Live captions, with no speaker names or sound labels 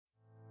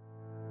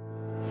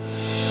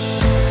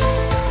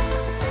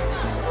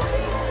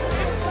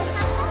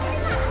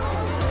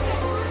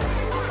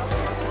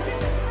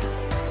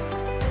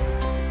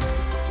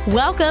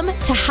Welcome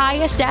to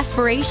Highest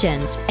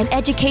Aspirations, an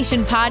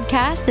education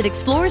podcast that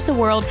explores the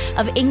world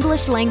of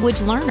English language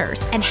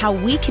learners and how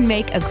we can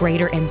make a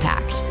greater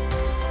impact.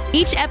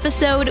 Each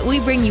episode, we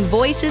bring you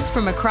voices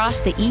from across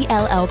the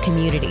ELL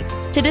community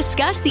to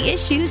discuss the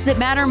issues that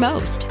matter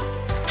most.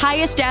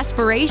 Highest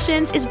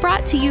Aspirations is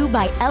brought to you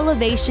by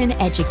Elevation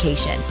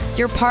Education,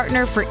 your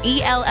partner for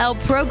ELL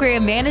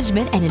program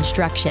management and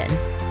instruction.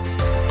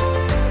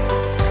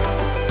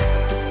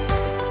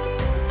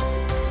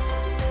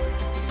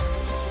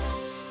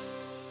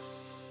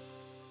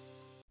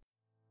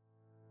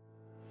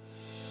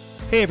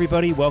 Hey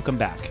everybody, welcome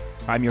back.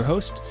 I'm your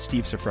host,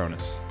 Steve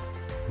Sofronis.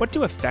 What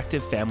do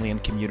effective family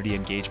and community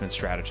engagement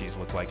strategies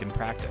look like in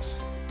practice?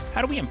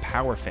 How do we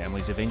empower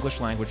families of English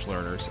language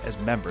learners as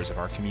members of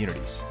our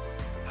communities?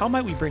 How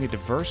might we bring a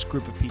diverse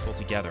group of people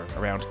together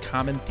around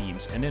common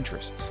themes and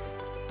interests?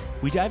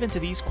 We dive into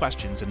these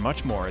questions and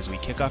much more as we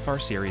kick off our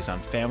series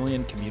on family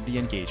and community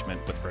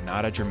engagement with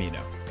Renata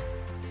Germino.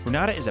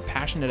 Renata is a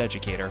passionate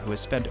educator who has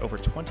spent over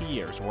 20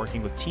 years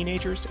working with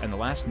teenagers and the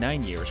last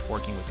 9 years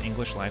working with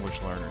English language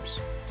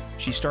learners.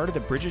 She started the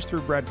Bridges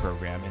Through Bread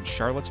program in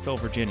Charlottesville,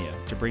 Virginia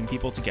to bring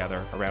people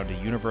together around a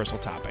universal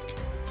topic,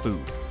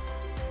 food.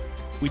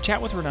 We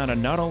chat with Renata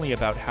not only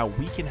about how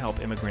we can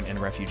help immigrant and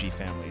refugee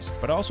families,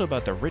 but also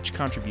about the rich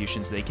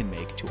contributions they can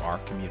make to our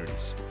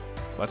communities.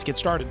 Let's get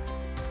started.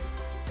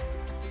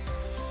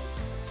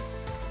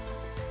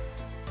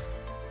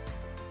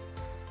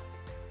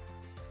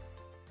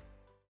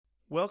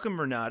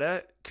 Welcome,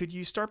 Renata. Could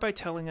you start by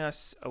telling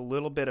us a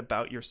little bit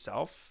about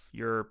yourself,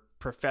 your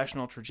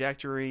professional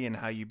trajectory, and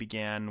how you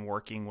began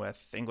working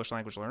with English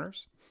language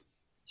learners?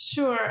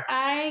 Sure.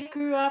 I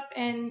grew up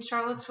in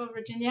Charlottesville,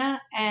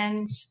 Virginia,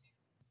 and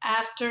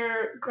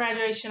after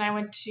graduation, I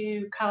went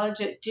to college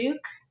at Duke,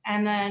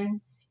 and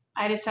then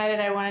I decided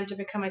I wanted to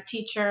become a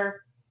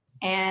teacher,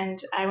 and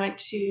I went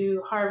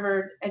to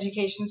Harvard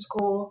Education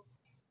School.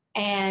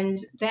 And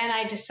then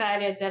I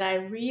decided that I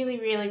really,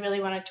 really,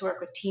 really wanted to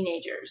work with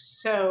teenagers.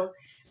 So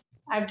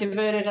I've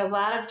devoted a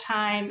lot of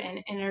time and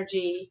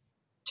energy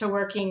to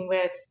working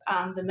with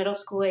the middle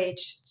school age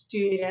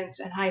students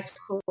and high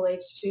school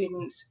age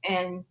students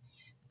in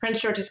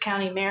Prince George's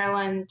County,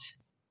 Maryland,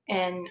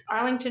 in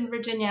Arlington,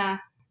 Virginia,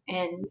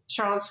 in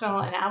Charlottesville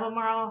and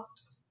Albemarle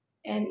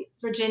in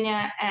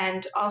Virginia,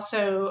 and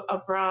also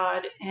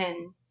abroad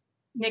in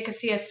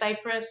Nicosia,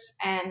 Cyprus,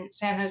 and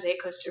San Jose,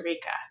 Costa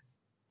Rica.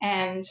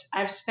 And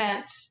I've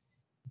spent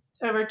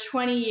over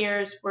 20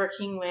 years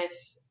working with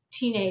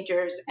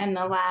teenagers, and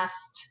the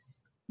last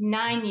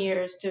 9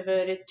 years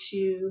devoted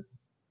to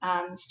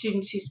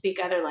students who speak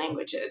other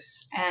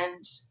languages.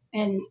 And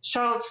in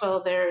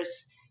Charlottesville,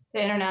 there's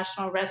the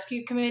International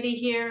Rescue Committee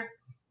here.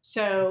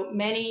 So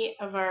many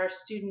of our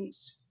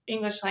students,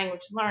 English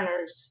language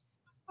learners,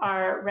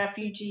 are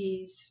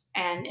refugees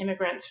and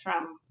immigrants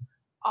from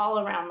all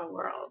around the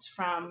world,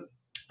 from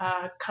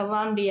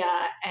Colombia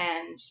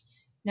and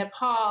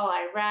Nepal,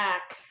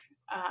 Iraq,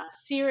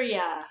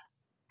 Syria,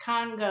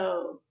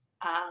 Congo,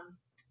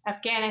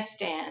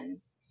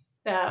 Afghanistan.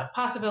 The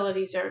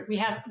possibilities are, we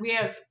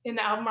have in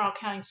the Albemarle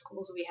County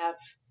schools, we have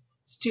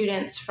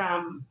students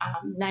from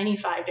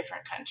 95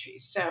 different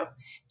countries. So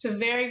it's a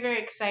very,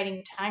 very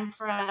exciting time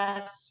for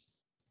us.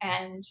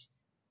 And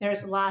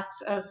there's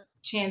lots of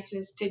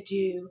chances to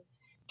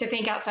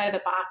think outside of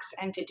the box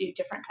and to do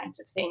different kinds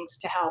of things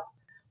to help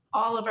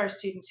all of our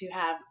students who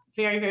have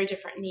very, very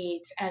different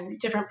needs and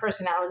different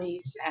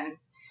personalities and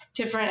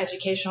different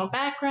educational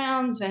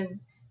backgrounds. And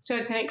so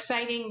it's an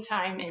exciting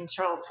time in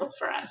Charlottesville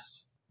for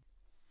us.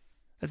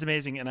 That's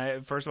amazing. And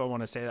I, first of all,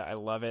 want to say that I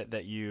love it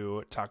that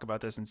you talk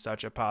about this in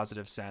such a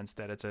positive sense,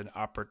 that it's an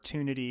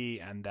opportunity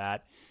and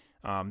that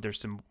there's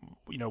some,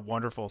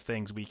 wonderful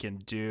things we can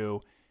do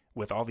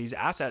with all these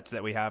assets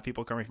that we have,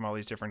 people coming from all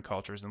these different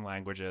cultures and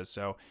languages.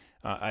 So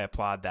I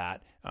applaud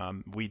that.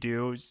 We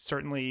do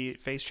certainly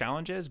face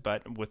challenges,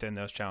 but within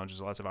those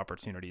challenges, lots of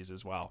opportunities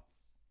as well.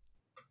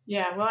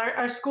 Yeah, well,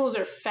 our schools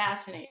are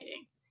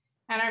fascinating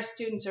and our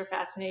students are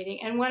fascinating.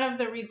 And one of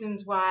the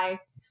reasons why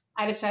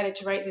I decided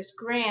to write this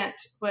grant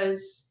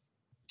was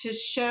to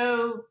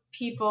show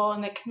people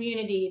in the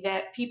community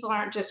that people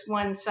aren't just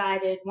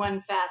one-sided,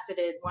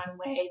 one-faceted, one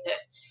way, that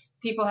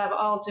people have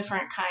all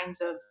different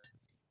kinds of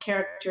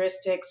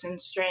characteristics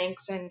and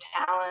strengths and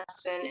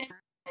talents and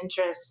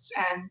interests.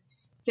 And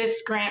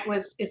this grant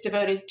is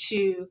devoted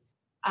to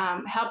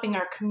helping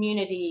our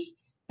community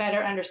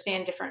better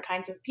understand different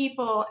kinds of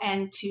people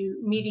and to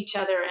meet each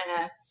other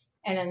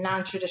in a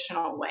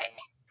non-traditional way.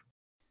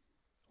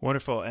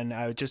 Wonderful. And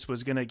I just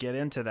was going to get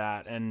into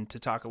that and to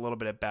talk a little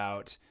bit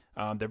about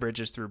the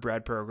Bridges Through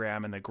Bread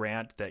program and the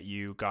grant that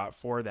you got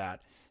for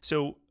that.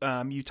 So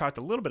you talked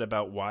a little bit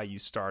about why you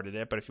started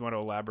it, but if you want to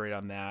elaborate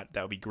on that,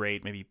 that would be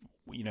great. Maybe,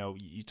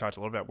 you talked a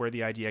little bit about where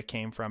the idea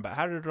came from, but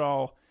how did it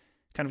all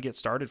kind of get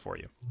started for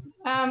you?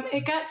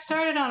 It got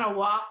started on a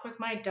walk with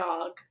my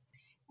dog,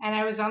 and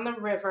I was on the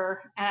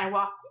river, and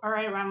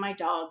I ran my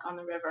dog on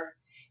the river,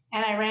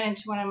 and I ran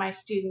into one of my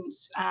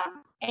students,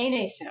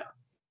 Aneso,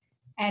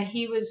 and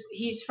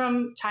he's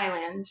from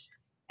Thailand,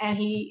 and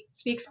he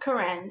speaks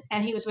Karen,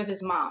 and he was with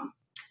his mom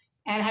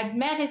and had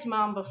met his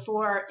mom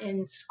before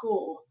in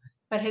school,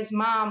 but his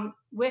mom,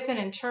 with an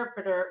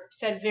interpreter,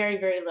 said very,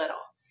 very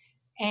little.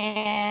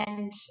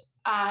 And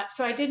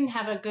so I didn't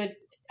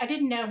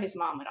know his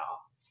mom at all.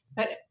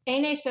 But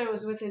Eneso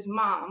was with his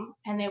mom,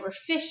 and they were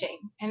fishing,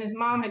 and his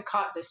mom had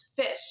caught this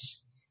fish,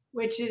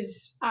 which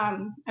is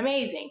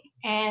amazing.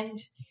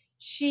 And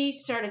she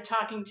started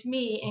talking to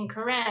me in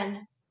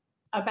Karen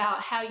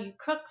about how you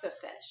cook the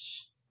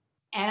fish.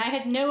 And I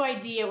had no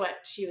idea what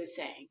she was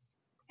saying.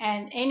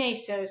 And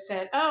Eneso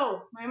said,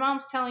 "Oh, my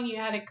mom's telling you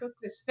how to cook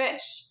this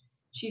fish.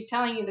 She's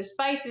telling you the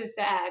spices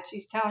to add.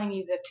 She's telling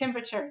you the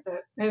temperature,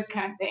 those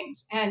kind of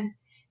things." And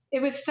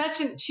it was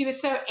she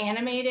was so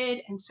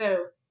animated and so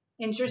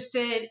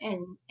interested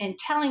in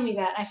telling me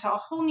that. I saw a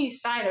whole new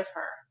side of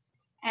her.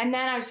 And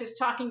then I was just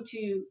talking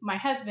to my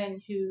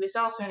husband, who is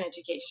also in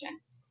education.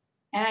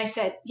 And I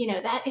said,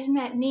 isn't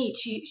that neat?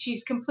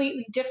 She's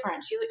completely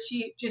different.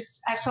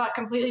 I saw a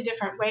completely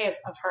different way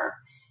of her.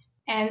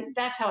 And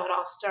that's how it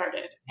all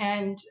started.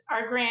 And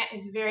our grant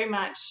is very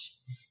much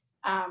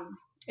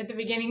at the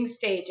beginning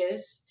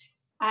stages.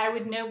 I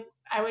would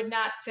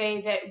not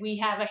say that we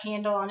have a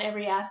handle on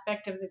every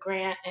aspect of the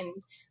grant, and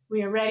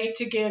we are ready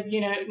to give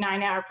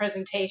 9-hour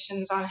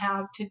presentations on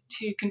how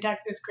to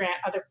conduct this grant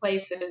other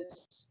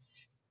places.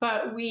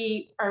 But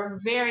we are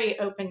very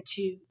open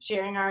to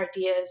sharing our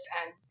ideas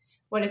and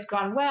what has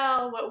gone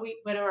well,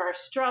 what are our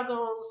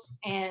struggles,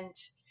 and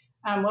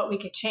what we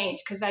could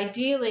change. Because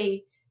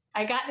ideally,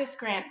 I got this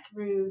grant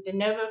through the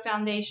Novo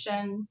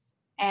Foundation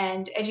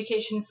and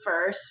Education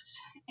First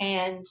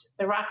and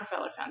the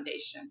Rockefeller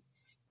Foundation.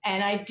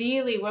 And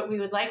ideally, what we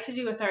would like to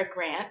do with our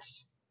grant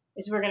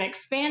is we're going to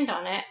expand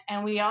on it,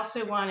 and we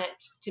also want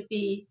it to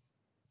be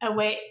a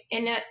way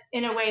in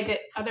a way that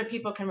other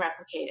people can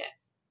replicate it,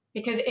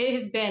 because it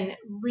has been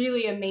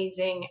really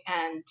amazing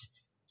and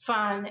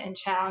fun and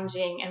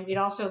challenging, and we'd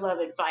also love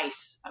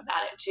advice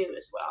about it too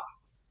as well.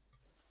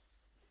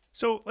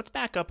 So let's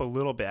back up a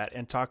little bit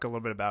and talk a little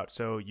bit about,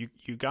 so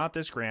you got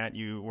this grant,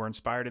 you were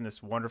inspired in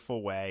this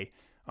wonderful way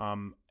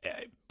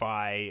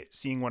by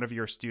seeing one of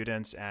your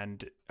students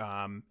and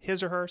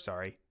his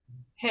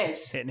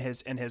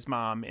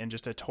mom in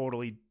just a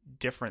totally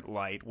different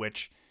light,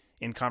 which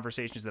in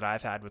conversations that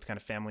I've had with kind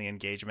of family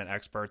engagement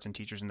experts and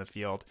teachers in the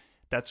field,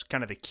 that's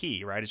kind of the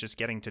key, right? It's just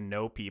getting to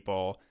know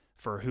people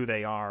for who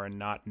they are and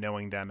not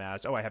knowing them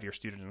as, oh, I have your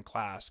student in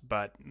class,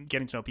 but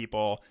getting to know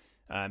people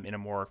in a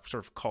more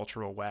sort of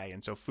cultural way.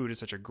 And so food is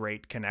such a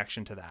great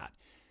connection to that.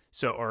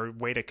 Or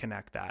way to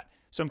connect that.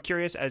 So I'm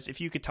curious as if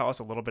you could tell us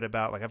a little bit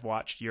about, like, I've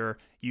watched your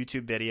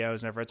YouTube videos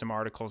and I've read some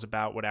articles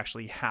about what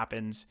actually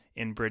happens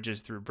in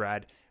Bridges Through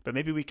Bread, but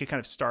maybe we could kind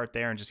of start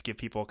there and just give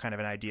people kind of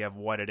an idea of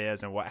what it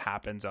is and what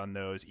happens on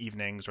those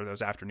evenings or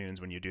those afternoons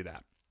when you do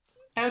that.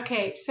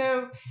 Okay.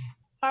 So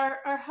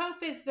our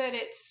hope is that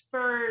it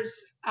spurs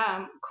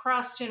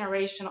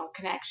cross-generational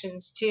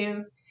connections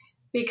too,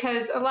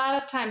 because a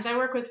lot of times I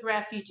work with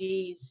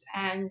refugees,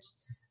 and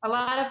a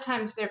lot of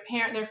times their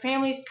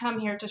families come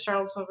here to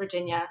Charlottesville,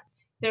 Virginia.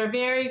 They're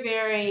very,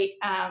 very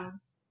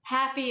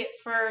happy at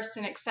first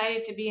and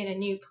excited to be in a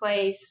new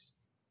place.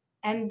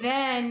 And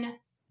then,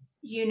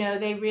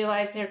 they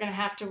realize they're going to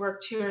have to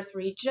work 2 or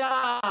 3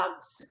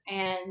 jobs,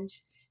 and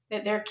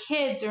that their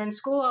kids are in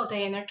school all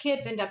day, and their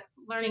kids end up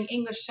learning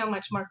English so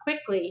much more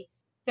quickly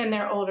than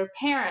their older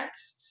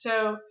parents.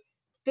 So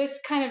this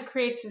kind of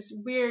creates this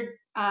weird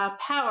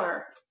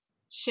power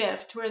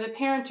shift where the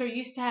parents are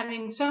used to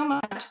having so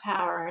much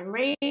power and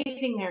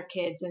raising their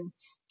kids and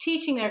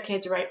teaching their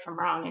kids right from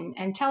wrong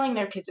and telling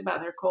their kids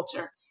about their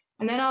culture.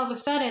 And then all of a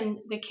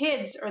sudden, the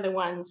kids are the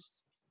ones,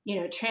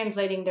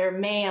 translating their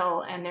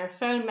mail and their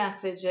phone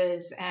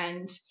messages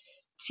and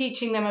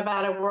teaching them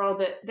about a world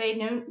that they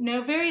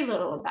know very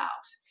little about.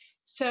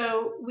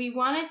 So we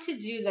wanted to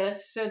do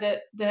this so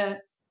that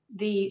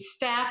the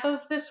staff of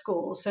the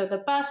school, so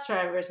the bus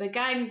drivers, the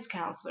guidance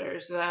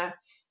counselors,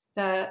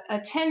 the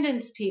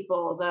attendance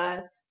people,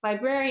 the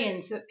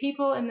librarians, the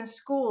people in the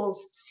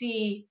schools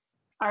see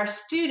our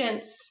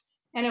students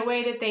in a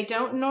way that they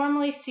don't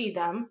normally see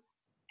them,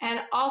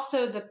 and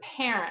also the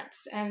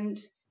parents. And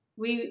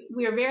we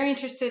are very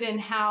interested in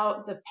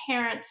how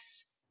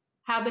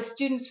the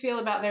students feel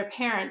about their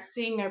parents,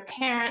 seeing their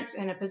parents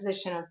in a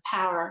position of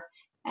power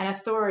and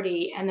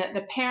authority, and that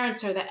the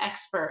parents are the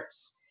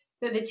experts,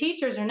 that the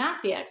teachers are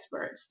not the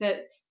experts,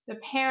 that the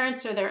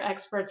parents are their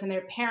experts, and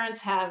their parents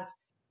have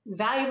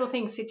valuable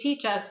things to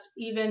teach us,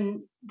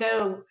 even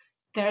though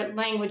their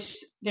language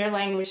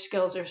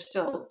skills are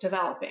still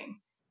developing.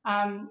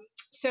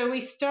 So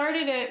we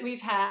started it,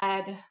 we've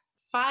had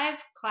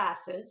 5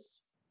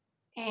 classes,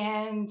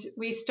 and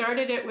we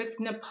started it with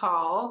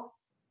Nepal,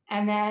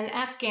 and then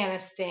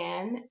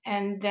Afghanistan,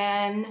 and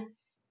then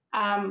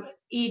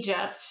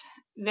Egypt,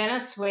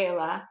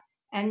 Venezuela,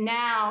 and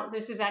now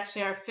this is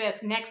actually our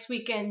 5th. Next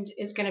weekend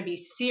is going to be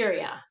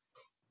Syria.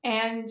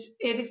 And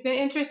it has been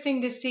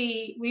interesting to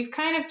see, we've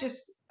kind of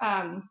just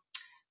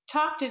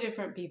talked to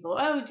different people.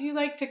 Oh, do you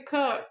like to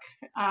cook?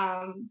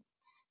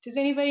 does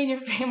anybody in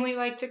your family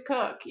like to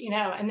cook?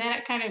 And then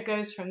it kind of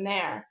goes from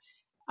there.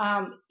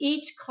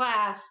 Each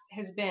class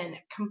has been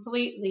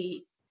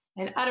completely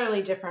and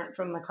utterly different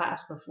from the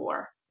class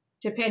before,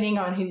 depending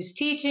on who's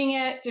teaching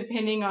it,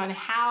 depending on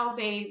how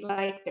they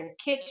like their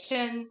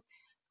kitchen.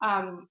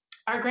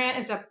 Our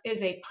grant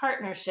is a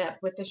partnership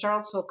with the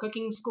Charlottesville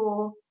Cooking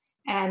School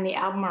and the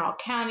Albemarle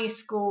County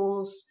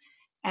Schools,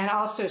 and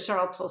also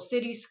Charlottesville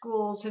City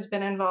Schools has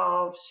been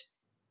involved,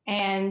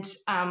 and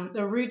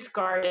the Roots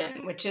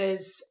Garden, which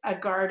is a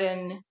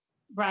garden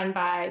run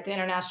by the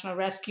International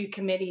Rescue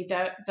Committee.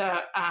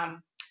 The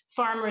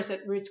farmers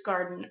at Roots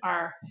Garden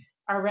are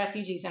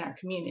refugees in our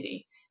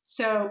community.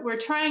 So we're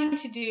trying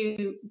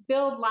to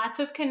build lots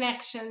of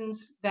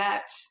connections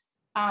that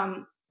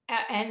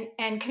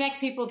and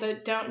connect people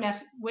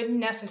that wouldn't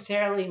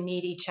necessarily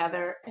meet each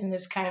other in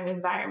this kind of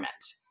environment.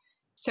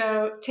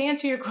 So to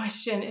answer your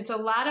question, it's a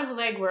lot of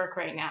legwork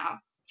right now.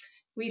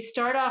 We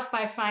start off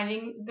by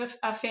finding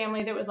a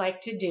family that would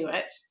like to do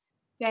it.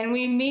 Then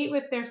we meet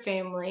with their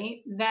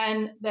family.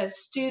 Then the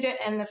student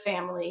and the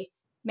family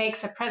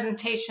makes a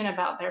presentation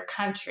about their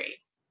country.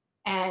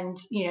 And,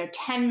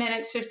 10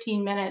 minutes,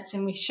 15 minutes,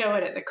 and we show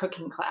it at the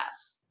cooking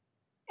class.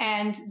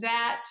 And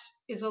that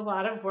is a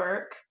lot of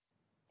work.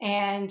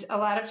 And a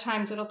lot of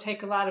times it'll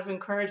take a lot of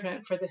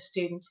encouragement for the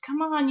students.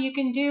 Come on, you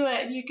can do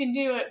it. You can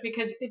do it,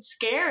 because it's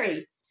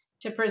scary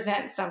to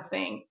present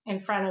something in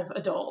front of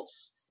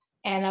adults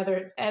and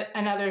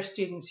other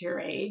students your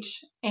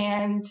age.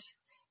 And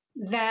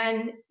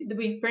then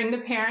we bring the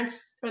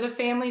parents or the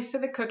families to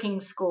the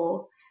cooking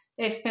school.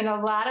 They spend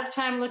a lot of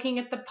time looking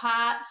at the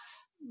pots,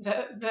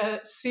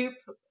 the soup,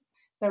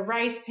 the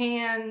rice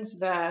pans,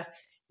 the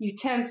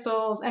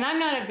utensils. And I'm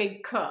not a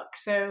big cook,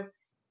 so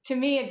to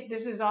me,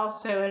 this is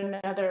also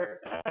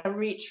another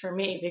reach for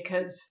me,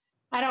 because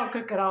I don't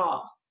cook at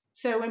all.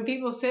 So when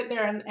people sit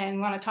there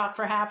and want to talk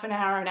for half an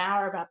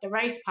hour about the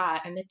rice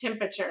pot and the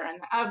temperature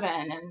and the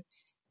oven, and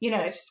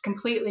it's just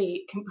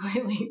completely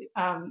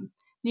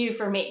new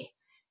for me.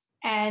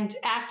 And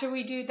after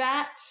we do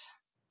that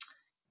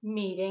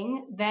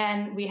meeting,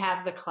 then we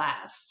have the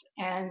class.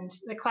 And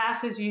the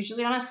class is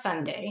usually on a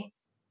Sunday,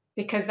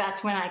 because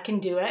that's when I can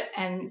do it.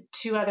 And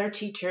two other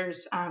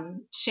teachers,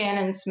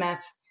 Shannon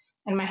Smith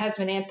and my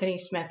husband, Anthony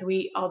Smith,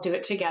 we all do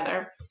it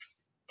together.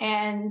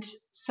 And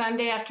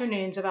Sunday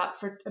afternoons,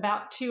 for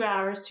about 2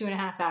 hours,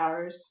 2.5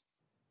 hours.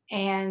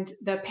 And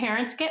the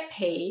parents get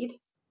paid,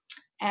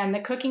 and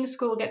the cooking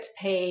school gets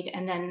paid.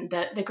 And then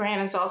the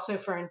grant is also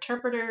for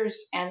interpreters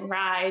and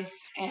rides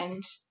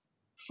and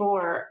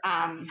for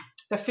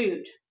the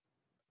food.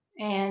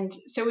 And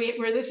so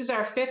this is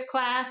our 5th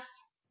class.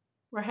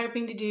 We're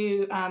hoping to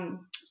do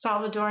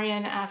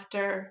Salvadorian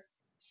after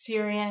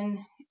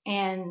Syrian,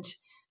 and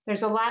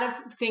there's a lot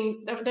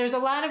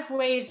of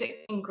ways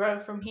it can grow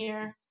from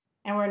here,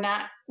 and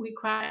we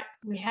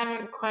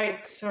haven't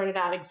quite sorted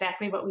out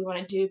exactly what we want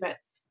to do, but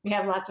we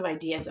have lots of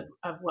ideas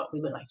of what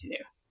we would like to do.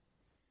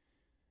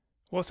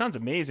 Well, it sounds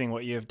amazing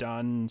what you've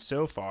done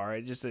so far.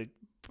 Just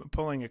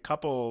pulling a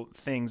couple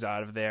things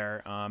out of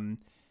there.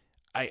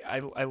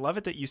 I love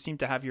it that you seem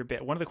to have your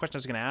bit. One of the questions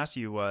I was going to ask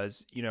you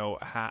was,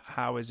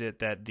 how is it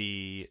that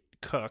the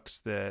cooks,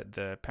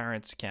 the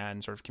parents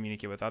can sort of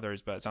communicate with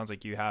others, but it sounds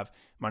like you have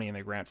money in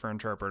the grant for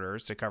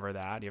interpreters to cover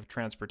that. You have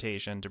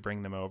transportation to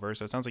bring them over.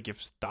 So it sounds like you've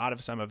thought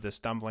of some of the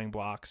stumbling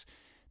blocks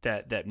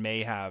that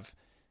may have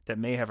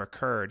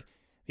occurred.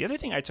 The other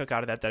thing I took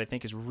out of that I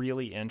think is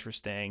really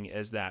interesting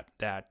is that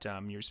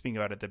you're speaking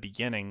about at the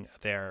beginning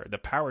there, the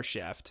power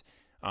shift,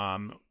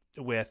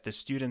 with the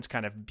students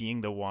kind of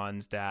being the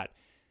ones that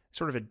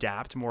sort of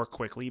adapt more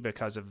quickly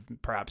because of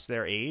perhaps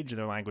their age,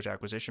 their language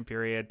acquisition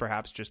period,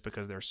 perhaps just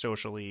because they're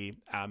socially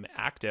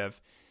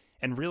active.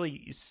 And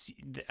really,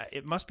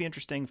 it must be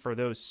interesting for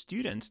those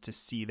students to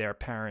see their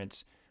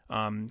parents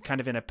kind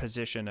of in a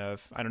position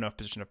of, I don't know if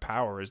position of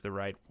power is the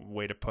right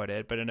way to put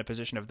it, but in a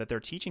position of that they're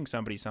teaching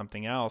somebody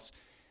something else,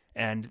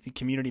 and the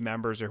community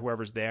members or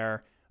whoever's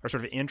there are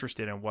sort of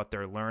interested in what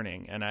they're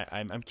learning. And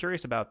I'm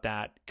curious about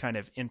that kind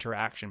of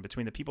interaction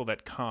between the people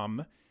that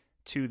come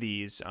to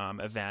these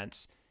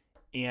events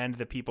and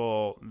the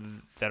people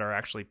that are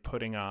actually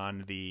putting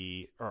on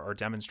or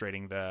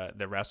demonstrating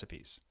the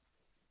recipes.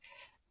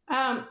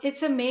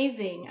 It's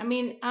amazing. I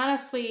mean,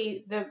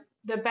 honestly,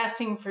 the best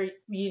thing for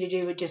you to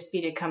do would just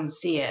be to come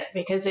see it,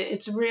 because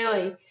it's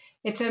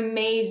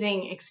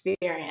amazing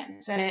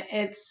experience. And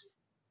it's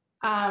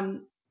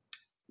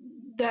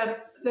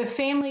the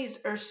families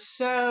are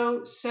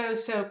so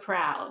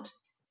proud.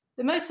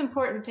 The most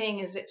important thing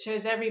is it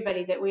shows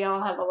everybody that we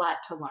all have a lot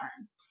to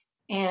learn,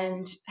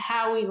 and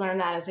how we learn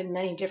that is in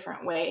many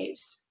different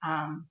ways.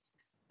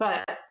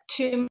 But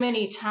too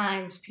many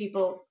times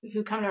people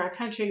who come to our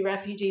country,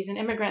 refugees and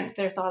immigrants,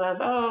 they're thought of,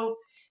 oh,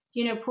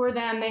 poor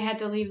them, they had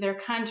to leave their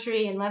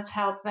country, and let's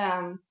help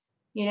them.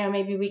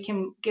 Maybe we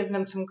can give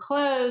them some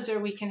clothes, or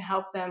we can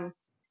help them,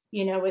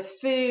 with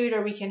food,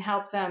 or we can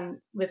help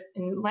them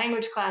in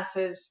language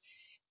classes.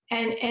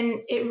 And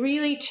it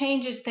really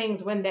changes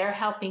things when they're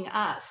helping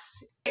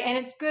us. And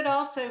it's good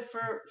also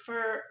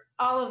for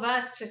all of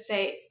us to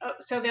say, oh,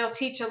 so they'll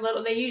teach a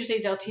little,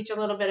 they'll teach a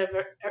little bit of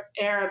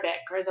Arabic,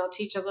 or they'll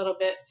teach a little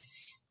bit,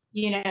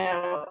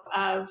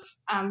 of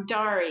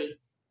Dari.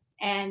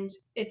 And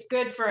it's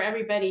good for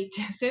everybody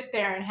to sit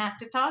there and have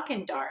to talk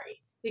in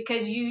Dari,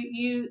 because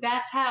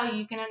that's how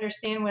you can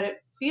understand what it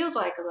feels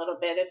like a little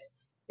bit.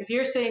 If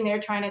you're sitting there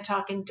trying to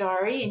talk in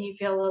Dari and you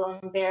feel a little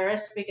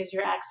embarrassed because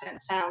your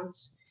accent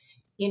sounds,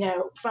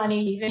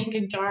 funny, you think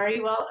in Dari,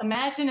 well,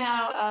 imagine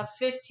how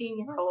a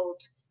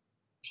 15-year-old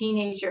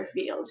teenager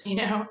feels,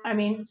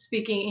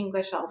 speaking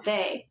English all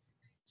day.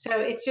 So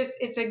it's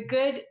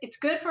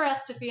good for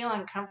us to feel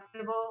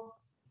uncomfortable,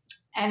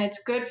 and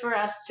it's good for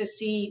us to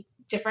see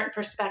different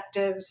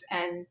perspectives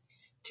and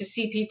to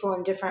see people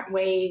in different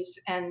ways.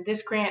 And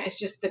this grant is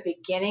just the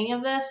beginning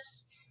of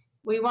this.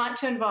 We want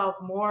to involve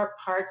more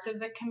parts of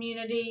the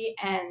community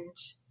and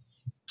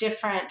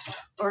different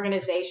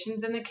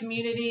organizations in the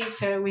community.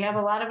 So we have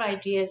a lot of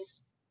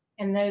ideas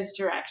in those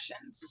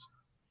directions.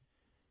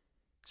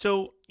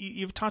 So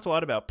you've talked a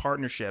lot about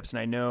partnerships, and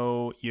I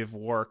know you've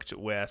worked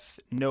with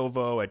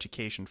Novo,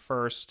 Education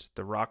First,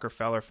 the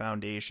Rockefeller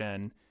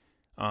Foundation,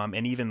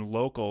 and even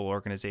local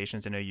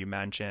organizations. I know you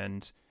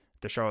mentioned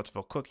the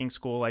Charlottesville Cooking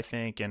School, I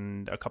think,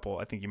 and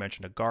I think you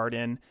mentioned a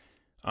garden,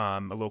 a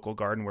local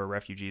garden where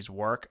refugees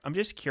work. I'm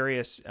just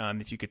curious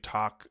if you could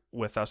talk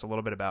with us a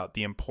little bit about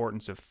the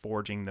importance of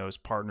forging those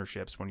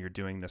partnerships when you're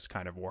doing this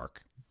kind of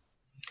work.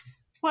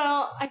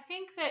 Well, I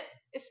think that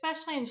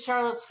especially in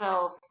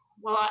Charlottesville,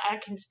 I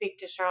can speak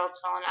to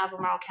Charlottesville and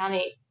Albemarle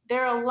County,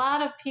 there are a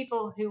lot of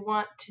people who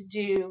want to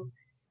do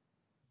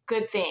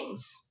good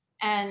things.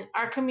 And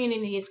our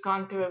community has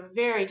gone through a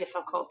very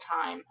difficult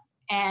time.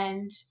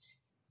 And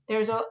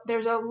there's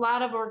a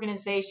lot of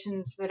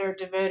organizations that are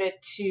devoted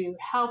to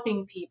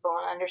helping people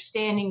and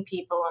understanding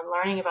people and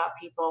learning about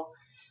people,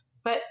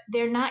 but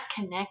they're not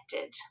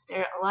connected.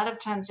 A lot of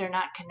times they're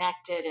not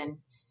connected,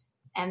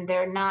 and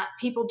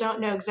people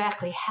don't know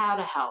exactly how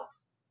to help,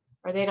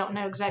 or they don't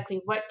know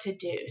exactly what to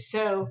do.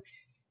 So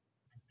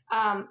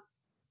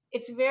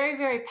it's very,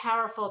 very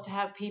powerful to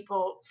have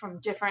people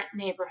from different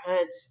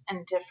neighborhoods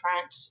and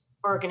different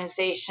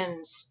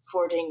organizations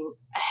forging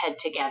ahead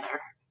together.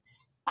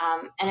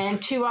 And then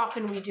too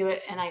often we do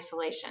it in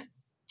isolation.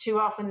 Too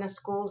often the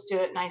schools do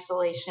it in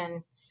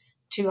isolation.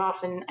 Too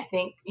often, I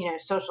think,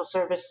 social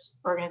service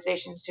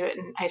organizations do it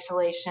in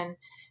isolation.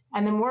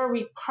 And the more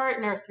we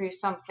partner through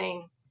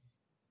something,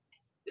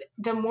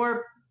 the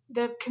more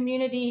the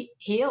community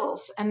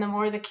heals, and the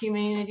more the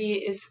community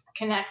is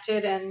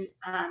connected and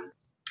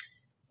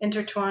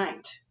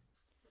intertwined.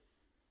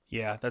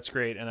 Yeah, that's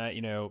great.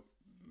 And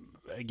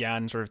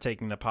again, sort of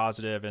taking the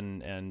positive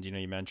and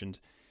you mentioned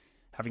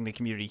having the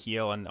community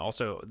heal, and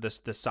also the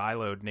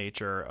siloed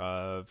nature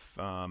of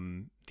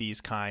these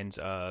kinds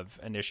of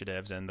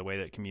initiatives, and the way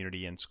that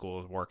community and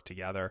schools work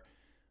together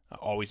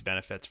always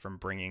benefits from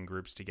bringing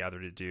groups together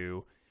to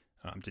do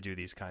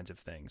these kinds of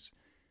things.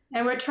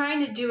 And we're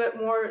trying to do it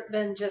more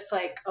than just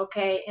like,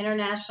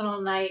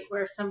 international night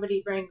where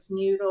somebody brings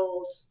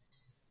noodles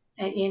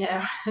and,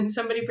 and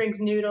somebody brings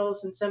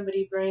noodles and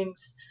somebody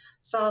brings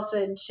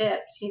salsa and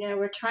chips.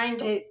 We're trying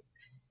to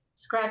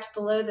scratch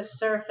below the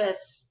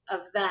surface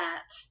of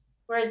that.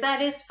 Whereas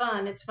that is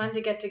fun. It's fun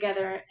to get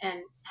together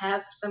and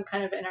have some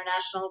kind of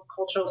international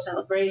cultural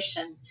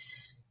celebration.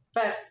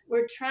 But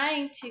we're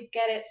trying to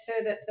get it so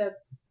that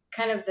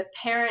the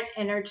parent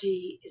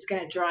energy is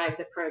going to drive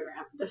the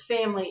program. The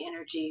family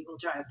energy will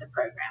drive the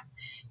program,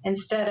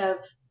 instead of,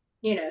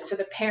 so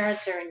the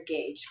parents are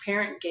engaged,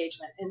 parent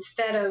engagement,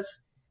 instead of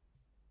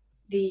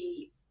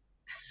the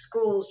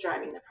schools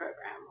driving the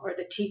program or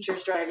the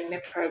teachers driving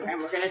the program.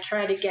 We're going to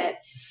try to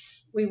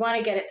we want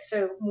to get it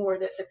so more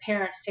that the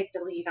parents take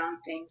the lead on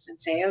things and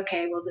say,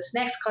 okay, well, this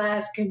next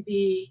class can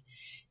be,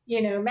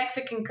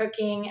 Mexican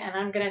cooking, and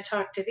I'm going to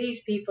talk to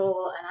these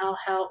people and I'll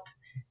help.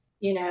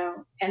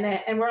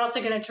 And we're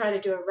also going to try to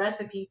do a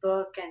recipe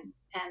book and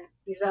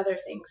these other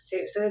things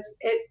too. So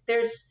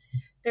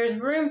there's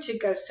room to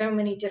go so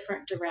many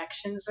different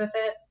directions with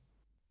it.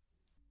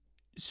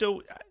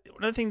 So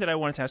another thing that I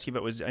wanted to ask you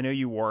about was, I know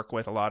you work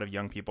with a lot of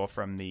young people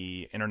from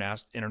the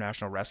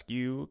International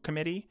Rescue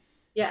Committee.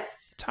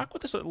 Yes. Talk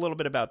with us a little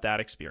bit about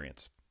that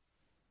experience.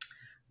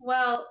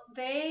 Well,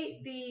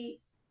 the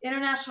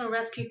International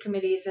Rescue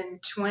Committee is in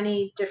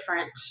 20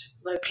 different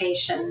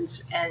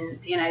locations in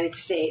the United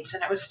States,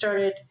 and it was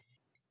started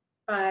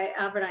by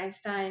Albert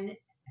Einstein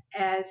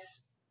and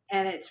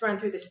it's run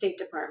through the State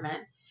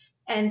Department.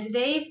 And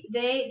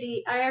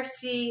the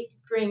IRC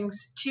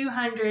brings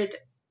 200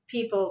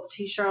 people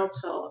to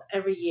Charlottesville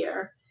every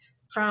year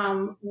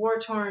from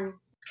war-torn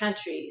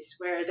countries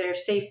where their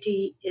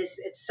safety is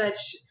at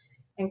such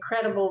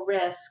incredible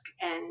risk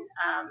and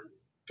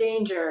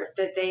danger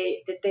that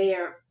they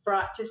are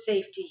brought to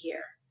safety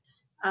here,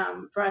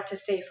 brought to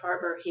safe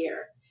harbor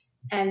here,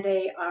 and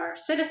they are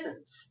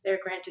citizens. They're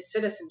granted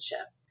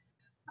citizenship.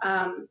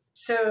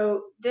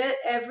 So that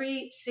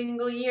every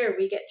single year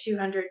we get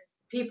 200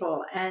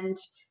 people, and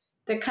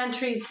the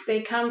countries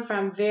they come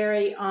from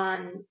vary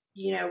on,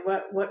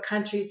 what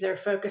countries they're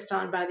focused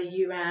on by the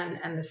UN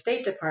and the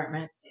State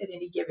Department. at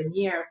any given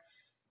year.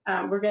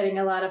 We're getting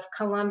a lot of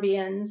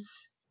Colombians,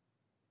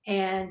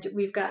 and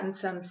we've gotten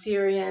some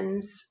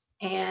Syrians.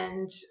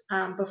 And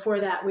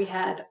before that, we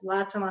had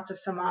lots and lots of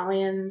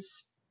Somalians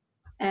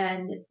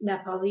and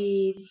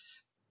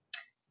Nepalese.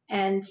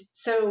 And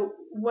so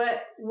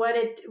what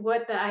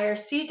the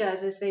IRC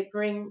does is they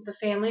bring the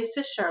families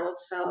to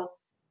Charlottesville.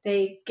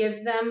 They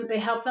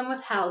help them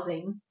with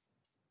housing,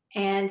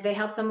 and they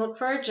help them look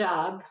for a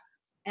job,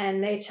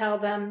 and they show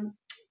them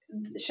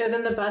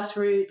the bus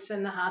routes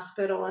and the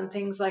hospital and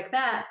things like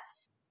that.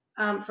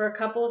 For a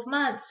couple of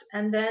months,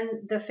 and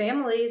then the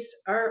families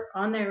are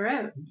on their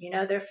own.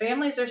 Their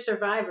families are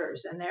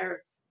survivors, and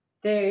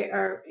they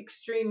are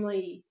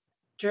extremely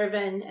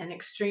driven and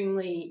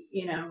extremely,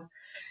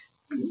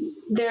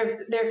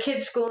 their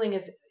kids' schooling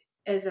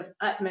is of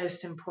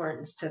utmost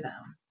importance to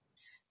them,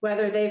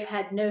 whether they've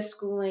had no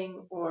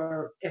schooling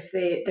or if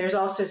there's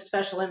also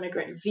special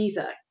immigrant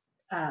visa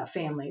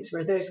families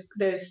where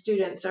those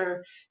students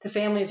the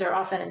families are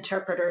often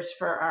interpreters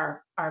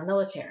for our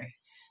military.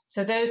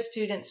 So those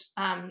students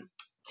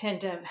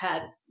tend to have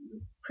had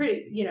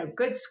pretty,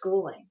 good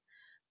schooling.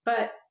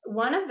 But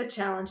one of the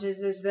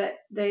challenges is that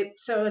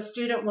a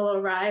student will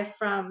arrive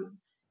from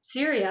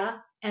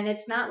Syria, and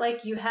it's not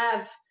like you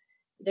have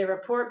their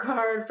report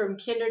card from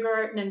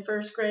kindergarten and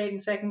first grade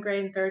and second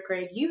grade and third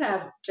grade. You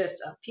have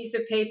just a piece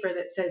of paper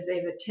that says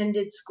they've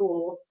attended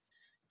school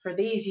for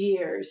these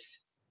years.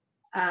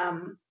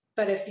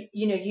 But if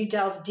you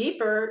delve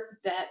deeper,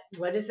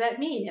 what does that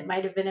mean? It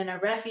might have been in a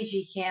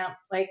refugee camp,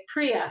 like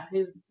Priya,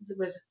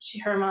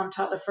 her mom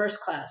taught the first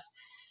class.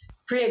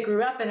 Priya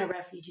grew up in a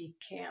refugee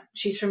camp.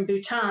 She's from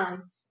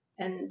Bhutan,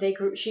 and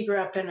she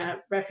grew up in a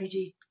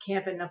refugee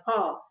camp in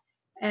Nepal.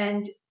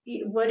 And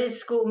what does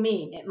school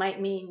mean? It might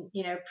mean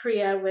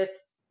Priya with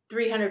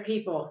 300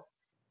 people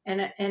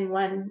in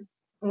one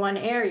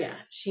area.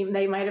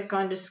 They might have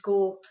gone to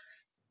school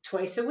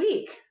twice a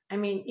week. I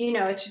mean,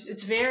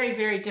 it's very,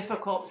 very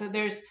difficult. So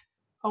there's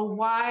a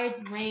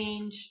wide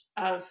range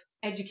of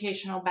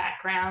educational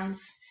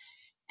backgrounds.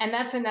 And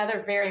that's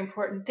another very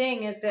important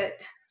thing, is that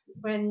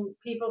when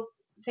people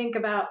think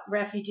about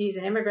refugees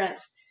and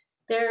immigrants,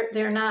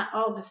 they're not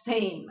all the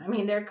same. I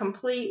mean, they're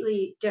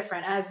completely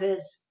different, as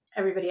is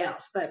everybody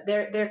else, but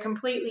they're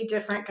completely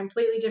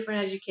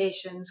different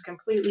educations,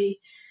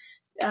 completely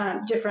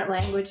different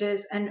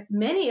languages. And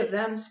many of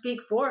them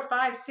speak 4,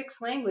 5,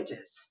 6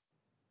 languages.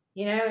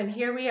 And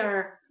here we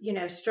are,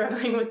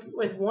 struggling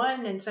with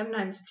one and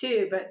sometimes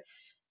 2, but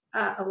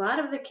a lot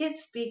of the kids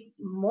speak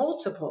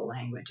multiple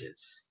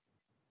languages,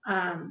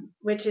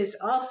 which is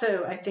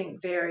also, I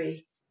think,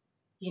 very,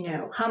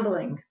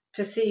 humbling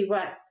to see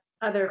what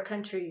other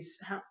countries,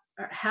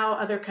 how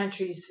other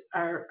countries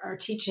are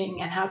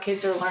teaching and how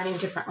kids are learning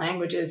different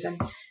languages, and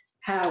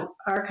how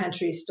our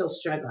country is still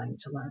struggling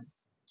to learn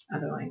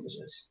other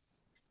languages.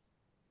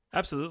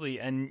 Absolutely.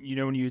 And,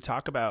 when you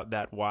talk about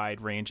that wide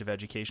range of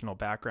educational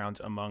backgrounds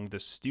among the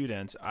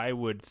students, I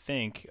would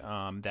think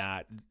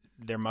that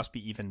there must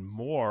be even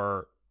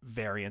more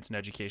variance in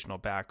educational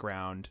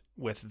background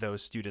with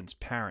those students'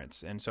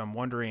 parents. And so I'm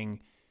wondering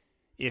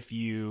if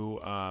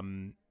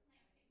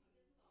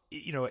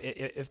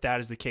if that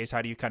is the case,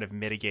 how do you kind of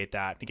mitigate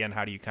that? Again,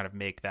 how do you kind of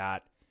make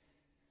that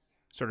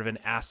sort of an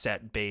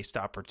asset-based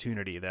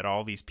opportunity, that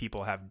all these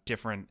people have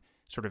different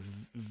sort of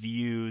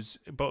views,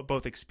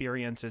 both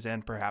experiences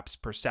and perhaps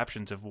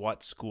perceptions of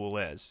what school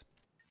is?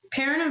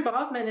 Parent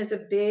involvement is a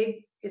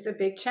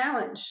big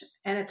challenge,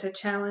 and it's a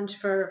challenge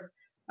for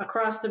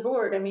across the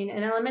board. I mean,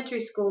 in elementary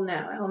school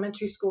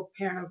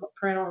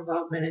parental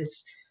involvement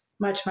is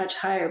much, much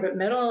higher, but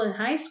middle and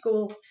high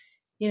school,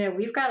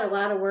 we've got a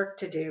lot of work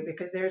to do,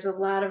 because there's a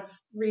lot of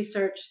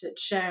research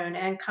that's shown,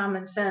 and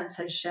common sense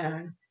has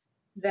shown,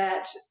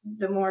 that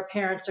the more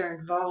parents are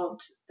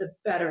involved, the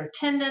better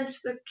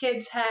attendance the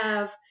kids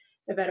have,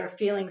 the better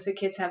feelings the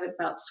kids have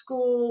about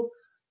school,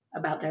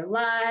 about their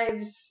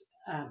lives,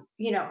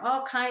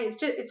 all kinds.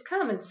 It's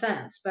common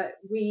sense, but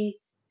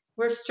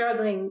we're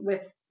struggling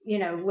with,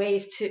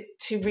 ways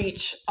to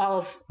reach all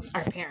of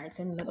our parents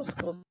in middle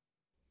school.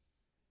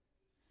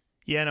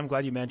 Yeah, and I'm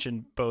glad you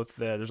mentioned both.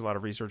 There's a lot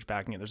of research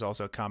backing it. There's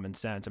also common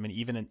sense. I mean,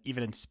 even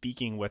in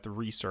speaking with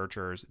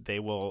researchers, they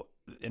will.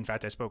 In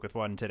fact, I spoke with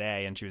one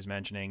today, and she was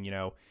mentioning,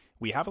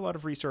 we have a lot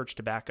of research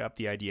to back up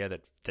the idea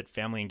that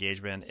family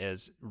engagement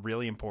is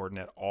really important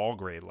at all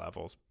grade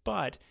levels.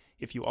 But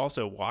if you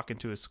also walk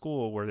into a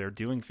school where they're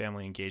doing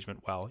family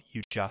engagement well,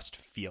 you just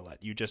feel it.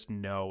 You just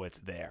know it's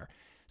there.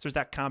 So there's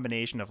that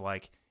combination of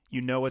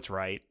it's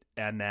right,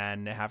 and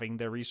then having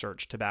the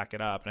research to back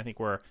it up. And I think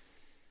we're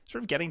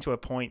sort of getting to a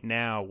point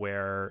now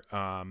where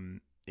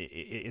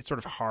it's sort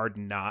of hard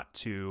not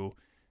to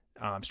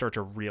start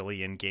to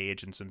really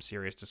engage in some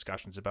serious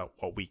discussions about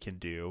what we can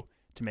do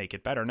to make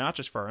it better, not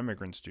just for our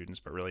immigrant students,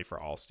 but really for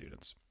all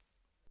students.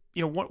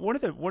 One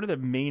of the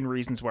main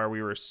reasons why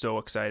we were so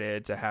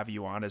excited to have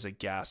you on as a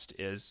guest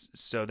is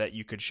so that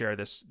you could share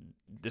this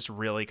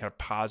really kind of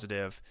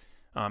positive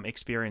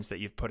experience that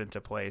you've put into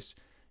place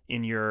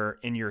in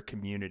your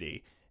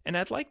community. And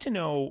I'd like to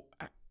know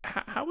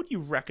how would you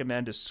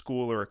recommend a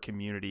school or a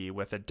community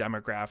with a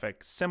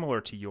demographic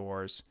similar to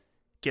yours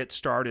get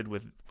started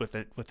with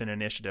an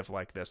initiative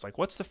like this? Like,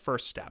 what's the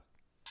first step?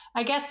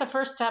 I guess the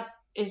first step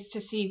is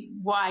to see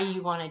why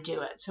you want to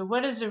do it. So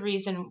what is the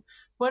reason?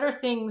 What are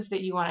things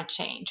that you want to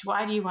change?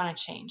 Why do you want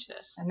to change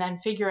this? And then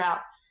figure out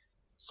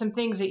some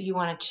things that you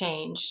want to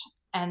change.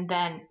 And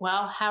then,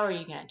 well, how are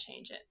you going to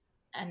change it?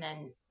 And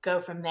then go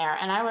from there.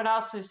 And I would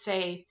also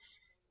say,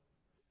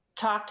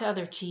 talk to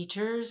other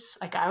teachers.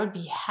 Like, I would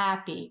be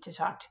happy to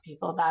talk to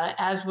people about it,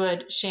 as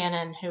would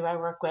Shannon, who I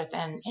work with,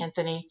 and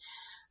Anthony.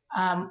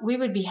 We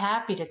would be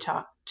happy to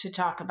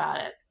talk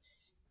about it,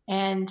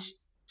 and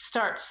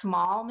start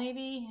small,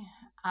 maybe.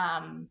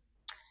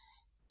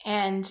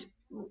 And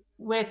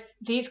with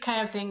these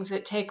kind of things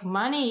that take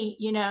money,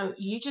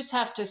 you just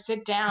have to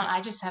sit down.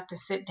 I just have to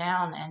sit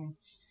down and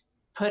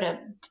put a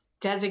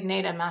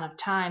designated amount of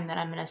time that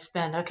I'm going to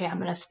spend. Okay, I'm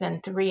going to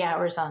spend 3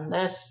 hours on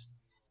this,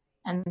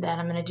 and then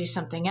I'm going to do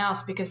something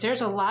else, because there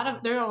are a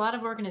lot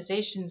of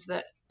organizations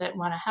that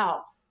want to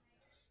help.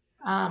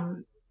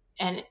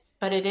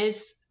 But it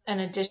is an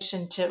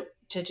addition to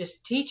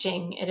just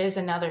teaching. It is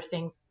another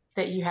thing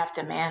that you have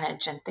to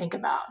manage and think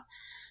about.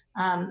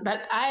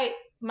 But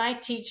my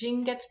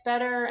teaching gets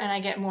better, and I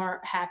get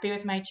more happy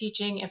with my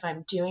teaching if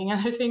I'm doing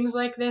other things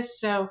like this.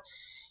 So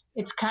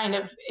it's kind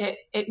of,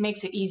 it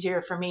makes it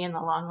easier for me in the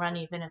long run,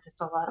 even if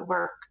it's a lot of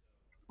work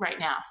right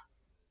now.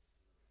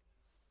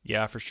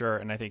 Yeah, for sure.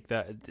 And I think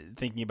that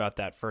thinking about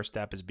that first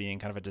step as being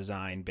kind of a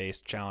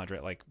design-based challenge,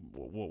 right? Like,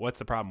 what's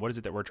the problem? What is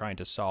it that we're trying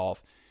to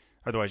solve?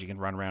 Otherwise, you can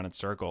run around in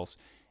circles.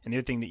 And the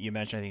other thing that you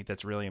mentioned, I think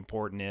that's really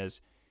important, is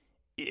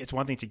it's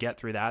one thing to get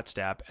through that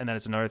step, and then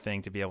it's another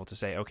thing to be able to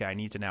say, okay, I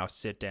need to now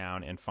sit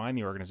down and find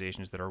the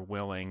organizations that are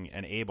willing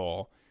and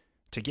able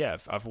to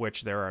give, of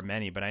which there are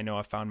many. But I know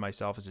I've found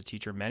myself as a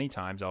teacher many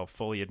times, I'll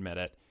fully admit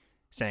it,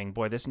 saying,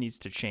 boy, this needs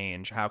to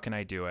change. How can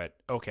I do it?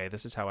 Okay,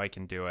 this is how I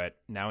can do it.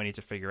 Now I need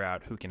to figure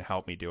out who can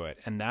help me do it.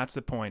 And that's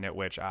the point at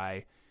which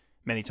I,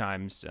 many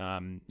times,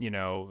 and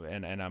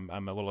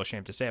I'm a little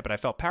ashamed to say it, but I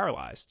felt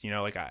paralyzed.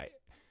 Like, how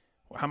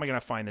am I going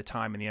to find the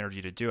time and the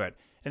energy to do it?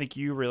 I think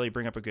you really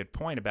bring up a good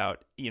point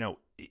about,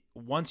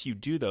 once you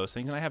do those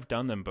things, and I have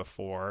done them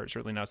before,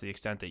 certainly not to the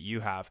extent that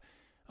you have,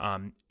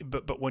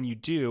 but when you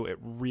do, it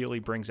really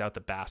brings out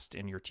the best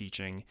in your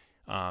teaching.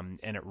 And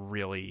it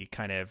really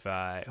kind of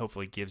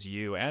hopefully gives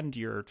you and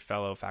your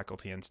fellow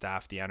faculty and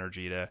staff the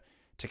energy to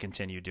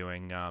continue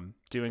doing a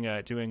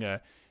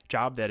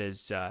job that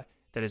is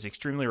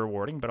extremely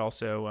rewarding, but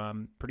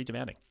also pretty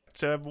demanding.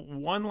 So I have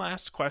one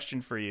last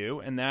question for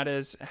you, and that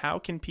is, how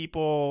can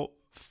people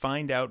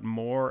find out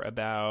more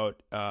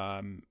about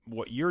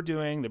what you're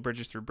doing, the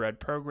Bridges Through Bread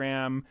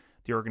program,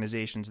 the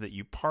organizations that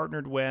you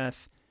partnered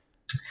with?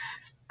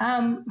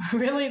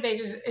 Really,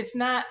 it's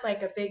not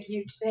like a big,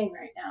 huge thing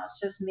right now. It's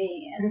just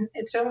me, and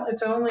it's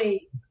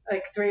only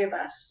like 3 of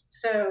us.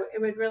 So it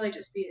would really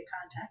just be to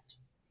contact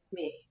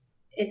me.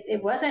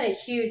 It wasn't a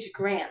huge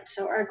grant.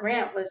 So our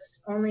grant was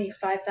only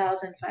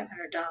 $5,500.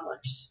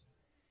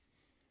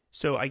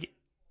 So I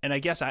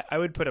guess I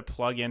would put a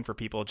plug in for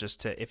people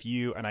just to, if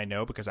you, and I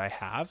know because I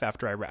have,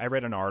 after I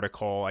read an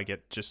article, I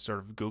get just sort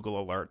of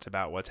Google alerts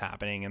about what's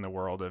happening in the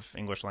world of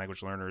English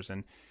language learners.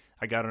 And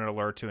I got an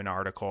alert to an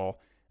article,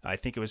 I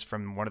think it was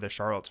from one of the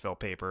Charlottesville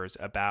papers,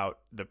 about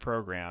the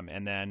program.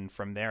 And then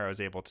from there, I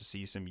was able to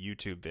see some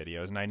YouTube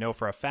videos. And I know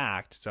for a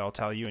fact, so I'll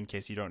tell you in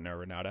case you don't know,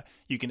 Renata,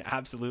 you can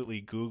absolutely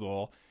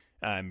Google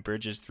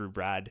Bridges Through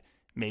Bread,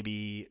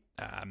 maybe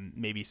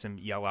some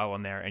ELL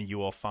in there, and you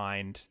will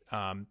find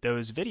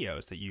those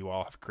videos that you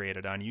all have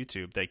created on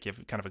YouTube that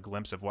give kind of a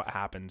glimpse of what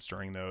happens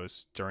during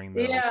those.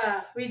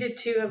 Yeah, we did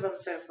 2 of them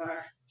so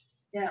far.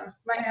 Yeah,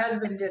 my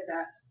husband did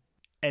that.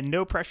 And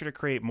no pressure to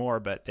create more,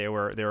 but they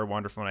were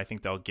wonderful, and I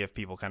think they'll give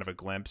people kind of a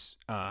glimpse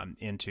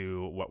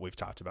into what we've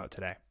talked about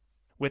today.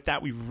 With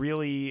that, we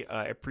really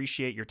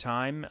appreciate your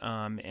time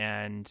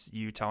and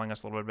you telling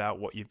us a little bit about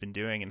what you've been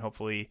doing, and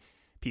hopefully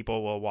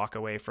people will walk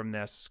away from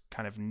this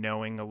kind of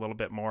knowing a little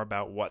bit more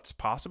about what's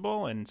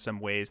possible and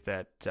some ways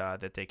that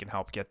they can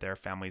help get their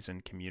families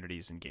and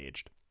communities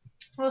engaged.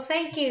 Well,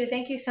 thank you.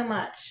 Thank you so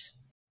much.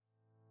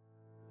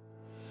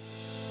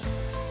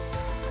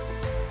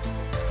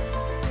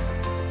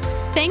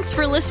 Thanks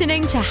for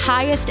listening to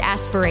Highest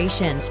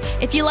Aspirations.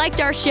 If you liked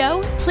our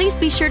show, please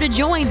be sure to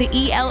join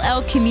the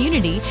ELL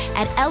community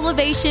at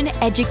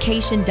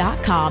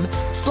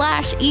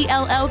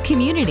elevationeducation.com/ELL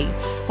community,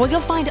 where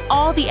you'll find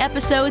all the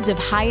episodes of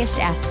Highest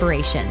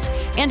Aspirations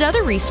and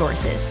other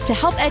resources to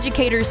help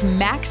educators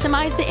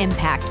maximize the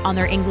impact on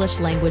their English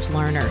language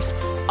learners.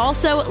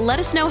 Also, let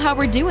us know how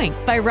we're doing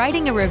by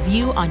writing a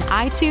review on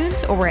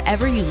iTunes or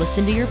wherever you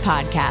listen to your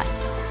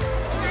podcasts.